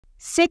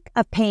Sick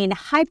of paying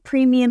high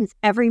premiums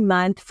every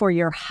month for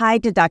your high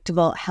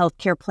deductible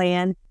healthcare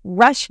plan?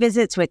 Rush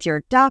visits with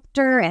your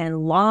doctor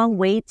and long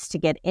waits to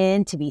get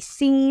in to be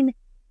seen?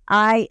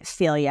 I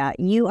feel ya.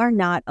 You are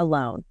not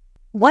alone.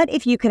 What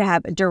if you could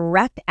have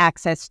direct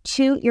access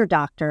to your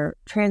doctor,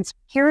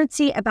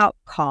 transparency about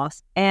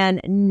costs,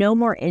 and no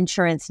more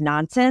insurance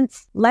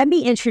nonsense? Let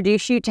me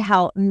introduce you to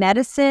how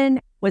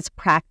medicine was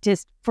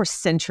practiced for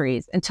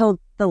centuries, until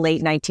the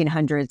late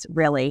 1900s,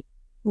 really.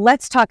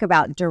 Let's talk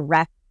about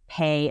direct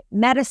pay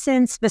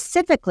medicine,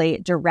 specifically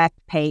direct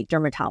pay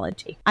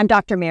dermatology. I'm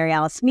Dr. Mary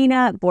Alice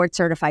Mina, board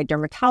certified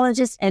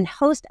dermatologist and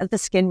host of the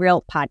Skin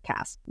Real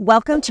podcast.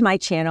 Welcome to my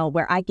channel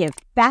where I give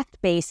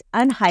fact-based,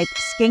 unhyped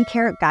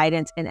skincare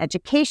guidance and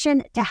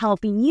education to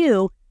help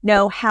you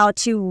know how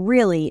to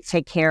really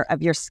take care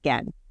of your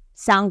skin.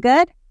 Sound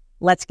good?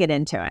 Let's get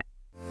into it.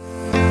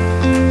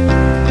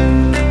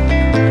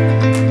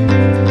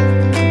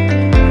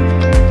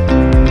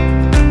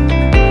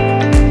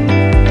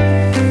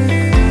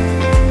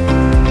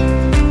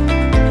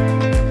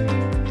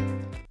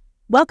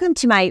 Welcome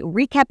to my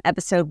recap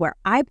episode where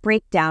I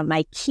break down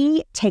my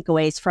key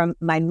takeaways from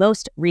my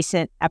most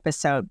recent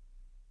episode.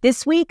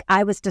 This week,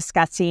 I was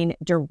discussing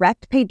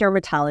direct pay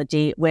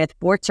dermatology with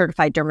board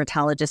certified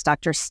dermatologist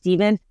Dr.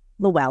 Stephen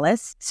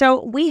Llewellys.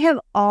 So we have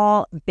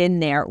all been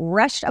there,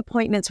 rushed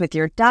appointments with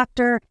your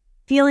doctor,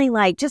 feeling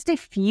like just a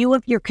few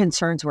of your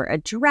concerns were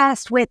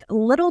addressed with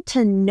little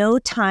to no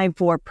time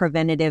for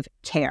preventative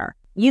care.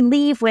 You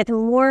leave with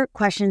more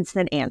questions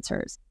than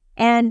answers.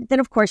 And then,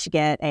 of course, you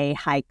get a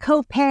high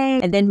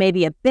copay and then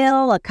maybe a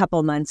bill a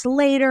couple months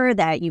later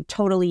that you've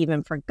totally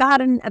even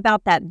forgotten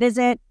about that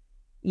visit.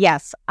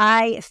 Yes,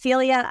 I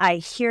feel ya. I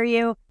hear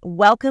you.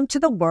 Welcome to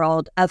the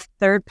world of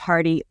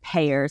third-party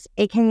payers,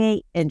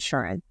 aka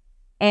insurance.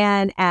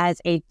 And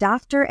as a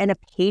doctor and a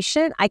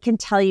patient, I can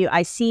tell you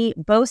I see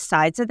both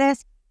sides of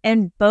this,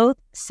 and both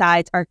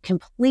sides are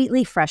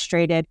completely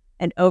frustrated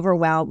and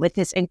overwhelmed with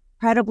this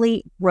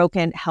incredibly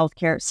broken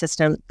healthcare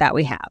system that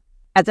we have.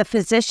 As a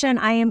physician,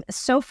 I am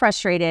so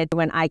frustrated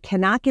when I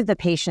cannot give the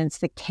patients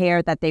the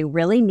care that they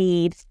really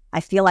need.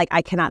 I feel like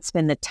I cannot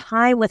spend the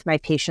time with my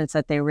patients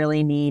that they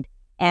really need.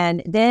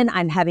 And then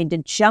I'm having to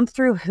jump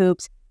through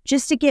hoops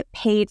just to get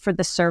paid for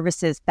the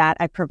services that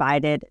I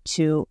provided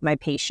to my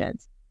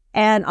patients.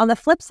 And on the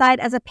flip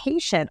side, as a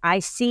patient, I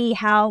see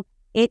how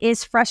it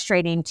is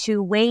frustrating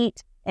to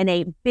wait in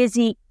a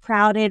busy,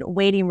 crowded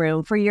waiting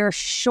room for your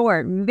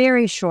short,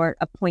 very short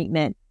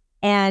appointment,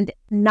 and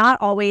not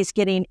always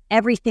getting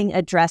everything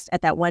addressed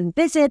at that one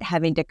visit,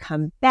 having to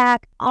come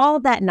back, all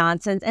that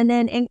nonsense, and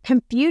then in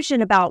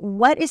confusion about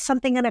what is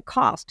something going to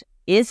cost.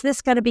 Is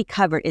this going to be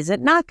covered? Is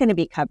it not going to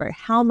be covered?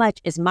 How much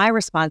is my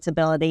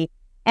responsibility?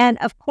 And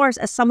of course,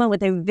 as someone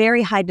with a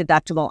very high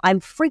deductible, I'm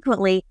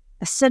frequently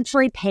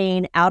essentially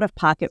paying out of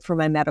pocket for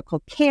my medical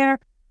care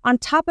on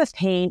top of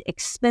paying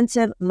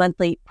expensive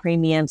monthly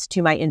premiums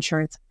to my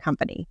insurance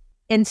company.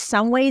 In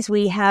some ways,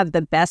 we have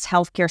the best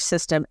healthcare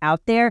system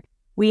out there.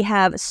 We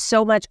have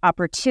so much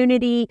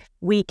opportunity.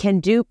 We can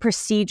do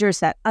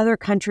procedures that other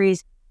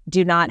countries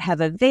do not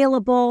have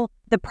available.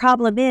 The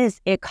problem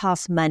is it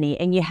costs money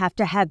and you have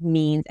to have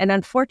means. And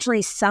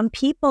unfortunately, some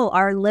people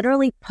are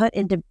literally put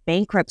into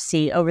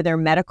bankruptcy over their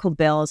medical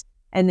bills.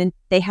 And then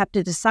they have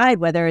to decide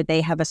whether they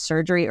have a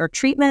surgery or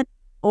treatment,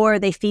 or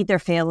they feed their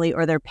family,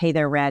 or they pay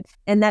their rent.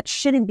 And that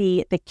shouldn't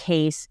be the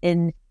case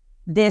in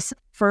this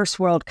first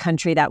world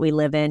country that we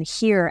live in,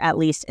 here at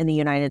least in the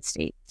United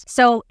States.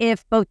 So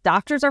if both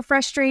doctors are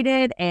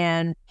frustrated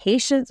and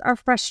patients are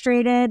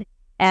frustrated,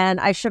 and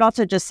I should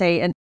also just say,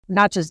 and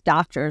not just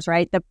doctors,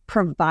 right? The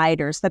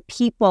providers, the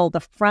people,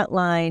 the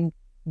frontline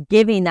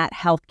giving that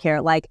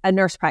healthcare, like a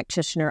nurse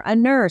practitioner, a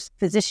nurse,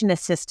 physician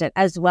assistant,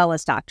 as well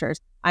as doctors.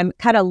 I'm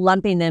kind of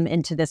lumping them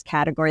into this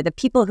category. The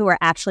people who are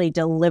actually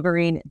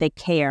delivering the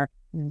care,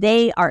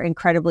 they are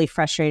incredibly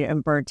frustrated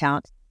and burnt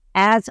out,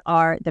 as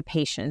are the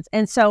patients.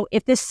 And so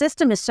if this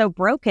system is so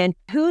broken,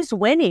 who's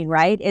winning,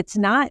 right? It's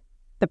not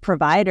the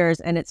providers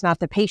and it's not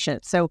the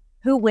patients. So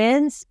who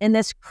wins in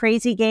this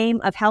crazy game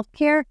of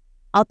healthcare?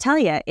 I'll tell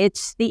you,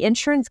 it's the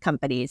insurance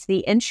companies.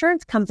 The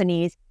insurance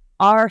companies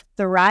are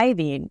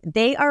thriving.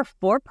 They are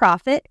for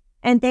profit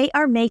and they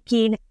are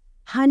making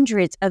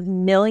hundreds of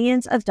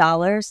millions of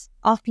dollars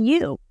off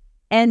you.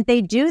 And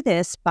they do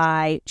this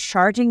by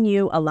charging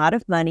you a lot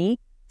of money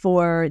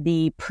for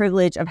the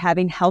privilege of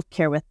having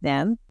healthcare with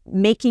them,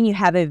 making you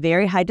have a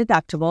very high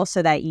deductible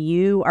so that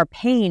you are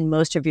paying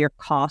most of your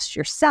costs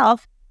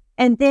yourself,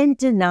 and then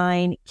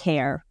denying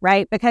care,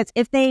 right? Because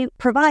if they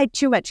provide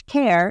too much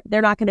care,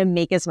 they're not going to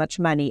make as much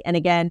money. And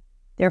again,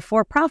 they're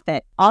for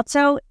profit.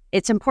 Also,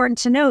 it's important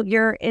to note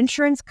your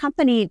insurance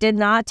company did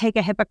not take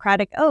a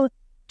Hippocratic oath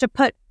to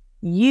put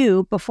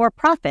you before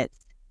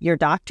profits. Your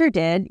doctor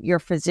did. Your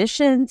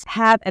physicians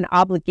have an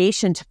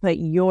obligation to put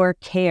your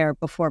care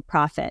before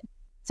profit.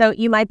 So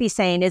you might be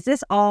saying, is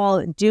this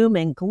all doom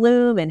and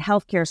gloom and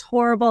healthcare's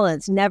horrible and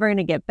it's never going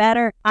to get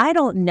better? I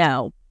don't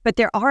know. But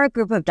there are a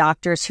group of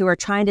doctors who are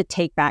trying to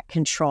take back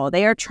control.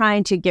 They are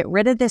trying to get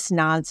rid of this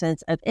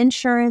nonsense of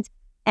insurance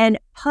and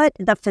put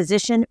the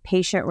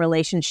physician-patient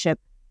relationship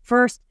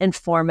first and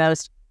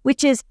foremost,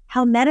 which is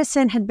how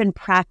medicine had been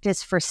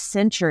practiced for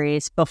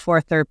centuries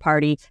before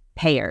third-party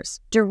payers.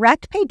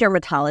 Direct pay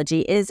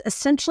dermatology is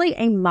essentially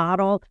a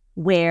model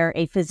where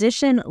a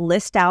physician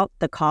lists out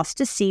the cost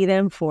to see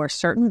them for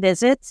certain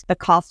visits, the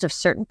cost of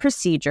certain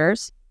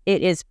procedures.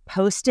 It is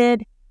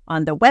posted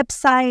on the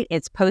website,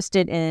 it's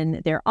posted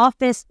in their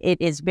office,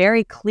 it is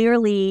very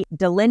clearly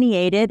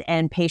delineated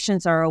and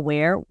patients are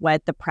aware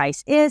what the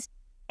price is,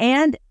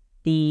 and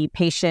the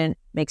patient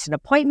makes an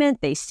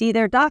appointment, they see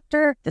their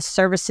doctor, the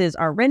services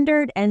are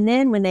rendered, and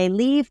then when they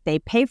leave, they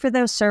pay for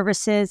those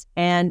services,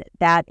 and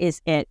that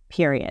is it,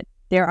 period.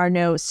 There are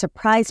no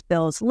surprise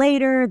bills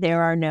later,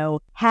 there are no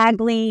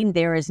haggling,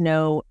 there is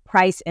no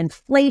price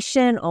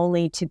inflation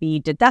only to be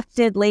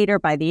deducted later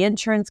by the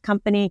insurance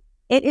company.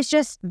 It is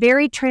just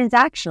very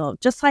transactional,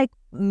 just like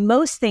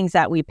most things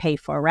that we pay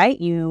for,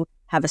 right? You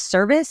have a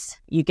service,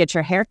 you get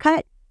your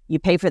haircut, you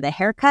pay for the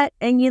haircut,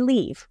 and you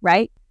leave,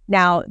 right?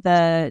 Now,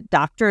 the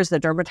doctors, the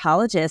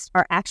dermatologists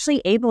are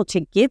actually able to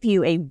give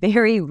you a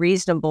very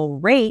reasonable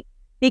rate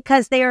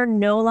because they are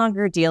no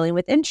longer dealing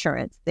with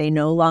insurance. They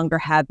no longer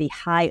have the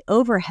high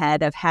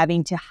overhead of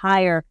having to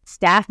hire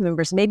staff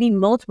members, maybe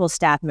multiple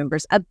staff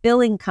members, a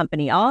billing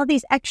company, all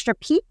these extra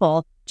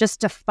people just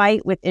to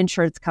fight with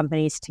insurance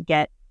companies to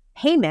get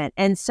payment.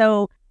 And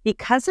so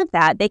because of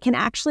that, they can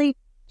actually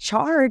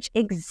charge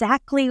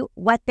exactly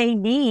what they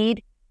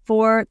need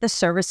for the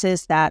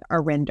services that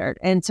are rendered.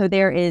 And so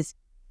there is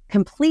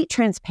complete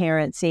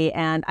transparency.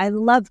 And I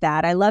love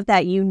that. I love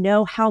that you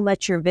know how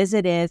much your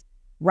visit is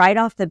right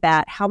off the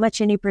bat, how much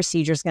any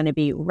procedure is going to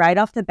be right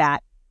off the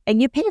bat,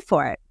 and you pay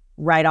for it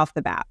right off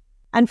the bat.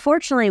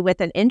 Unfortunately,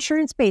 with an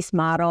insurance-based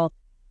model,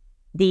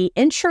 the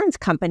insurance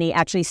company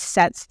actually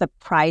sets the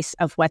price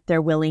of what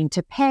they're willing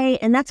to pay,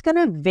 and that's going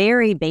to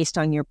vary based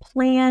on your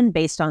plan,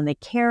 based on the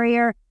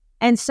carrier.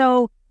 And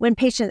so when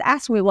patients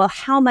ask me, well,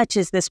 how much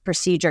is this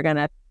procedure going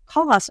to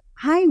cost?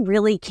 I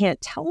really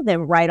can't tell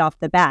them right off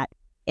the bat.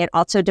 It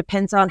also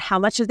depends on how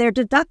much of their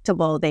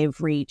deductible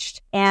they've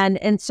reached.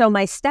 And so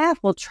my staff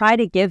will try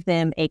to give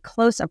them a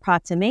close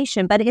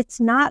approximation, but it's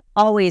not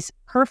always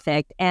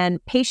perfect.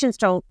 And patients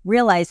don't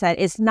realize that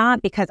it's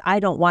not because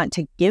I don't want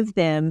to give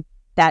them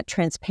that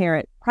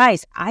transparent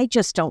price. I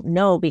just don't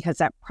know because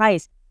that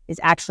price is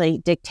actually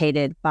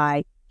dictated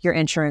by your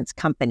insurance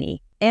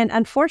company. And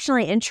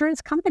unfortunately,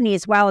 insurance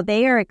companies, while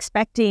they are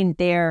expecting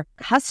their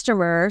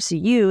customers,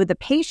 you, the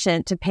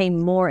patient, to pay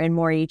more and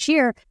more each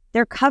year,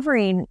 they're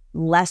covering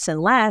less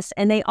and less,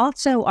 and they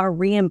also are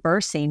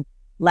reimbursing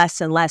less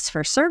and less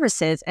for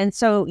services. And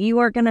so you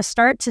are going to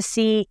start to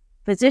see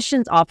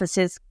physicians'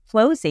 offices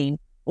closing,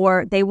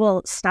 or they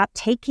will stop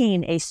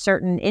taking a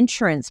certain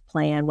insurance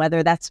plan,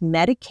 whether that's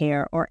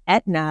Medicare or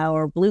Aetna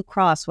or Blue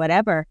Cross,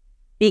 whatever,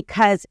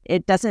 because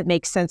it doesn't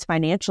make sense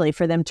financially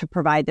for them to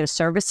provide those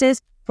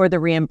services for the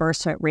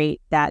reimbursement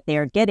rate that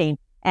they're getting.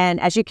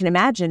 And as you can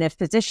imagine, if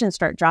physicians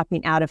start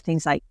dropping out of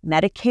things like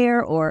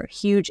Medicare or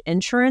huge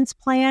insurance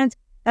plans,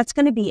 that's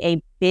going to be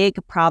a big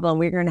problem.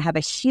 We're going to have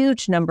a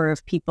huge number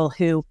of people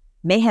who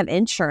may have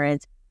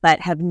insurance, but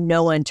have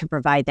no one to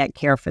provide that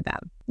care for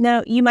them.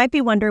 Now, you might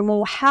be wondering,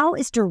 well, how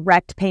is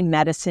direct pay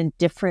medicine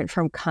different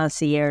from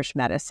concierge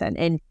medicine?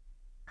 And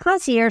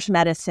concierge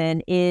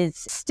medicine is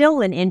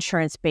still an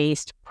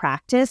insurance-based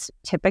practice,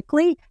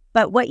 typically,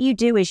 but what you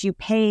do is you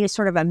pay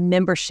sort of a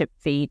membership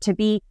fee to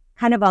be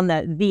kind of on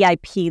the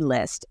VIP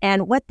list.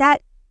 And what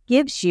that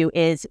gives you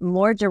is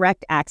more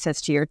direct access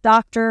to your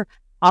doctor,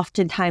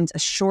 oftentimes a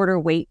shorter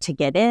wait to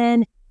get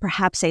in,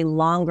 perhaps a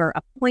longer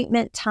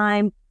appointment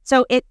time.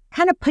 So it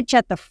kind of puts you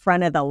at the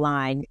front of the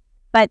line.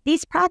 But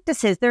these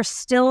practices, they're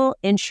still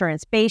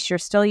insurance-based. You're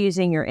still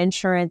using your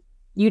insurance.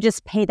 You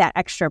just pay that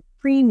extra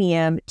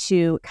premium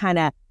to kind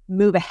of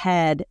move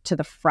ahead to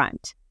the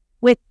front.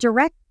 With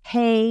direct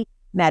pay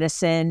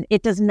medicine,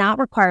 it does not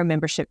require a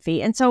membership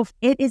fee. And so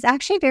it is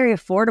actually very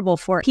affordable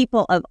for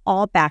people of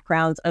all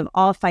backgrounds, of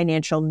all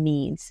financial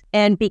needs.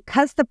 And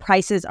because the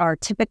prices are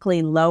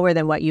typically lower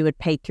than what you would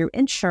pay through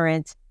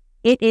insurance,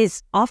 it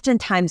is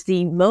oftentimes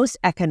the most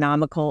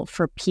economical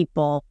for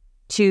people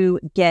to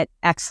get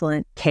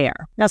excellent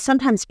care. Now,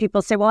 sometimes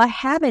people say, well, I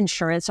have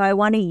insurance, so I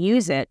want to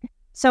use it.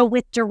 So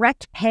with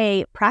direct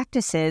pay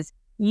practices,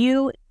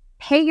 you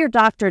pay your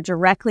doctor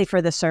directly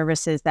for the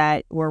services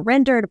that were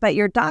rendered, but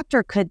your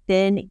doctor could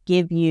then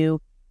give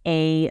you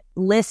a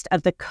list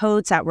of the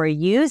codes that were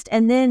used,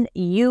 and then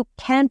you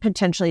can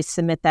potentially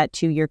submit that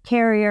to your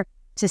carrier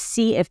to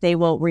see if they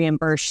will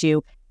reimburse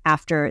you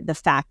after the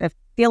fact. I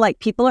feel like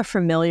people are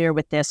familiar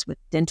with this with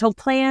dental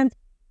plans,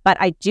 but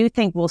I do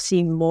think we'll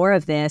see more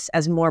of this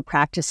as more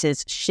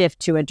practices shift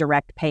to a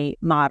direct pay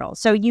model.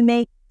 So you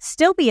may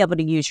still be able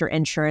to use your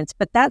insurance,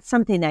 but that's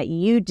something that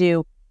you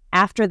do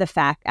after the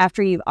fact,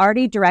 after you've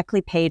already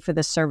directly paid for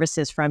the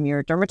services from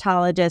your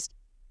dermatologist,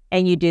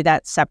 and you do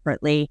that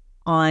separately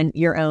on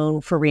your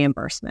own for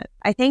reimbursement.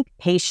 I think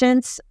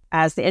patients,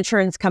 as the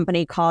insurance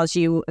company calls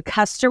you,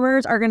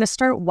 customers are going to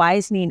start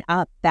wisening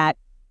up that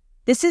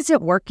this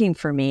isn't working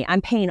for me.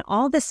 I'm paying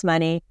all this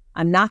money.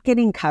 I'm not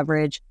getting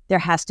coverage. There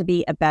has to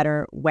be a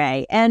better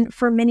way. And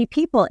for many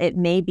people, it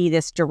may be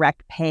this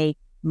direct pay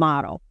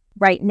model.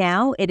 Right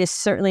now, it is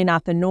certainly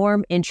not the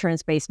norm.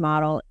 Insurance-based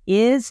model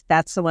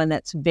that's the one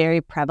that's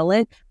very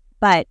prevalent,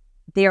 but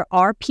there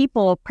are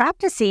people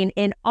practicing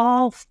in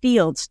all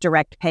fields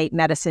direct pay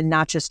medicine,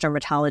 not just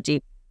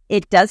dermatology.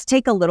 It does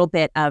take a little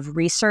bit of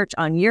research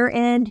on your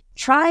end.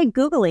 Try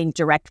Googling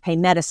direct pay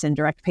medicine,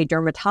 direct pay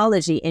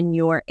dermatology in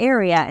your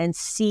area and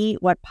see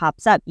what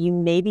pops up. You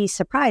may be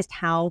surprised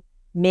how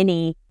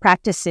many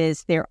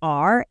practices there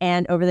are.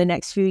 And over the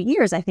next few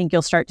years, I think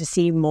you'll start to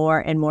see more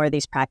and more of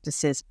these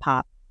practices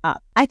pop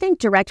up. I think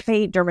direct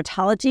pay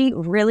dermatology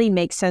really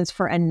makes sense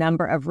for a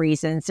number of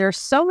reasons. There are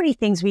so many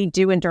things we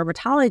do in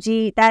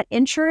dermatology that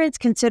insurance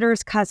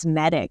considers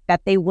cosmetic,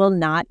 that they will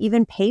not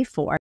even pay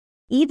for,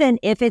 even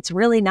if it's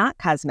really not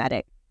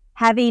cosmetic.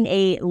 Having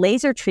a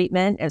laser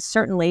treatment, as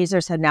certain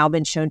lasers have now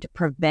been shown to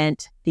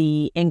prevent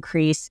the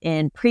increase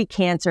in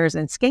precancers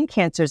and skin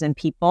cancers in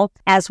people,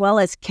 as well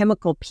as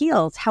chemical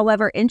peels.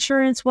 However,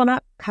 insurance will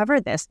not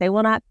cover this. They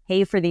will not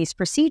pay for these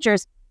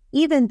procedures,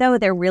 even though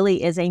there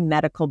really is a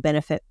medical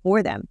benefit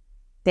for them.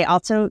 They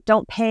also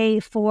don't pay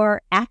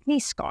for acne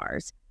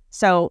scars.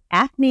 So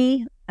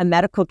acne, a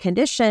medical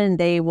condition,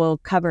 they will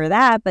cover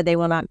that, but they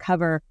will not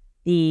cover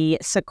the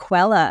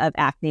sequela of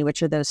acne,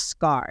 which are those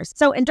scars.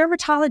 So in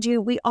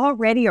dermatology, we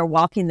already are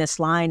walking this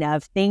line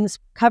of things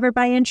covered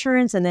by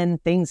insurance and then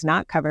things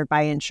not covered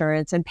by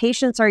insurance. And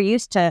patients are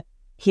used to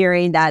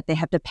hearing that they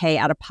have to pay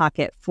out of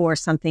pocket for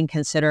something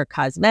considered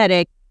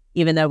cosmetic,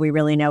 even though we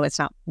really know it's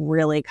not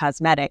really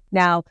cosmetic.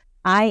 Now,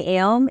 I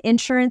am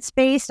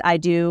insurance-based. I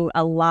do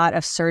a lot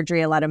of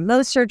surgery, a lot of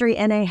Mohs surgery,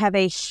 and I have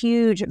a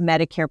huge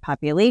Medicare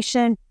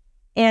population.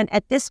 And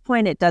at this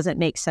point, it doesn't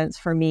make sense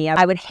for me.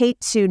 I would hate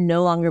to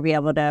no longer be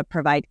able to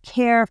provide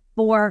care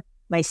for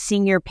my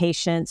senior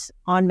patients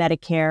on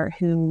Medicare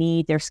who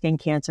need their skin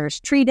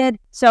cancers treated.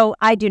 So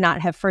I do not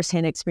have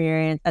firsthand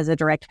experience as a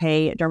direct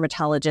pay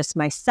dermatologist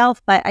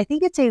myself, but I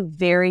think it's a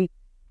very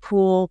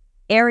cool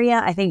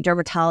area. I think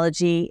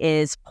dermatology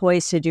is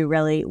poised to do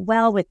really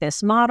well with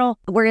this model.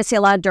 We're going to see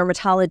a lot of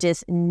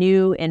dermatologists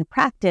new in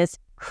practice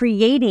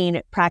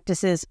creating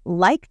practices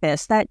like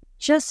this that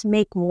just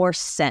make more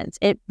sense.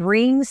 It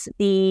brings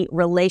the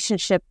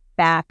relationship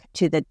back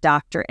to the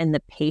doctor and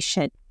the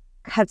patient,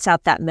 cuts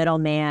out that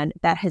middleman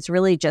that has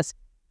really just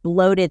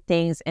bloated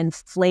things,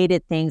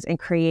 inflated things, and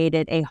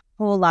created a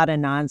whole lot of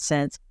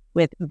nonsense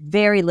with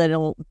very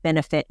little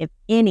benefit, if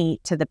any,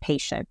 to the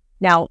patient.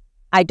 Now,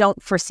 I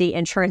don't foresee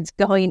insurance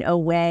going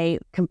away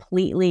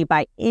completely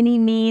by any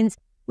means.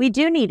 We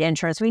do need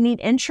insurance. We need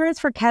insurance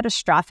for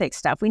catastrophic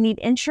stuff. We need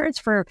insurance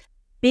for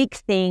big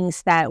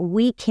things that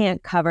we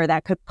can't cover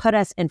that could put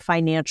us in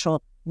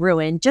financial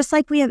ruin. Just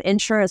like we have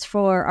insurance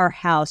for our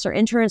house or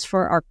insurance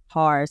for our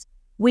cars,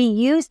 we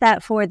use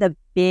that for the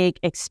big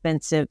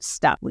expensive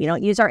stuff. We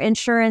don't use our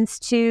insurance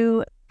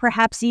to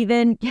perhaps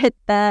even get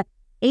the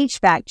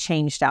HVAC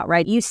changed out,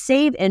 right? You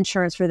save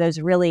insurance for those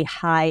really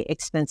high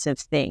expensive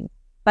things.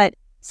 But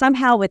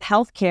somehow with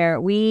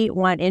healthcare, we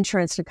want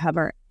insurance to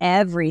cover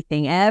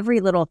everything, every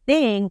little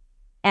thing.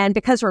 And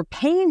because we're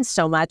paying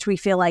so much, we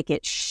feel like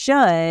it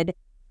should.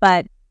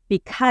 But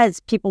because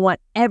people want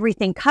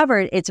everything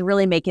covered, it's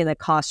really making the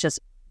cost just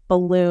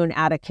balloon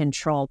out of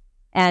control.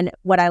 And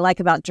what I like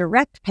about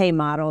direct pay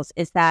models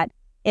is that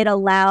it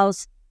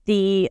allows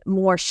the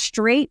more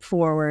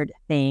straightforward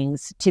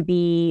things to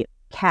be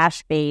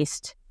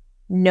cash-based,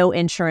 no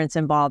insurance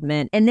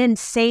involvement, and then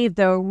save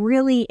the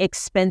really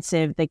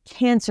expensive, the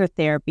cancer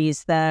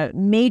therapies, the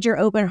major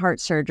open heart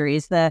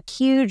surgeries, the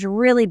huge,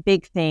 really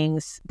big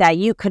things that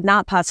you could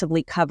not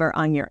possibly cover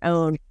on your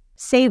own.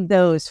 Save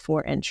those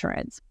for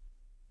insurance.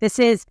 This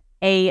is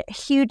a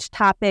huge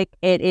topic.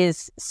 It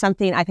is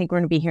something I think we're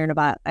going to be hearing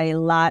about a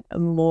lot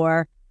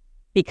more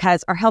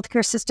because our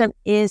healthcare system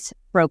is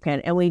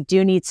broken and we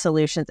do need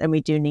solutions and we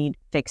do need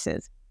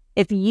fixes.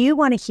 If you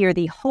want to hear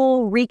the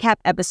whole recap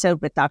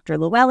episode with Dr.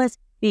 Llewellys,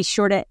 be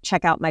sure to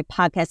check out my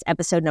podcast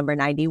episode number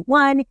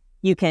 91.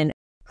 You can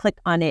click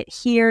on it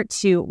here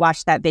to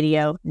watch that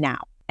video now.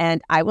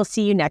 And I will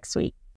see you next week.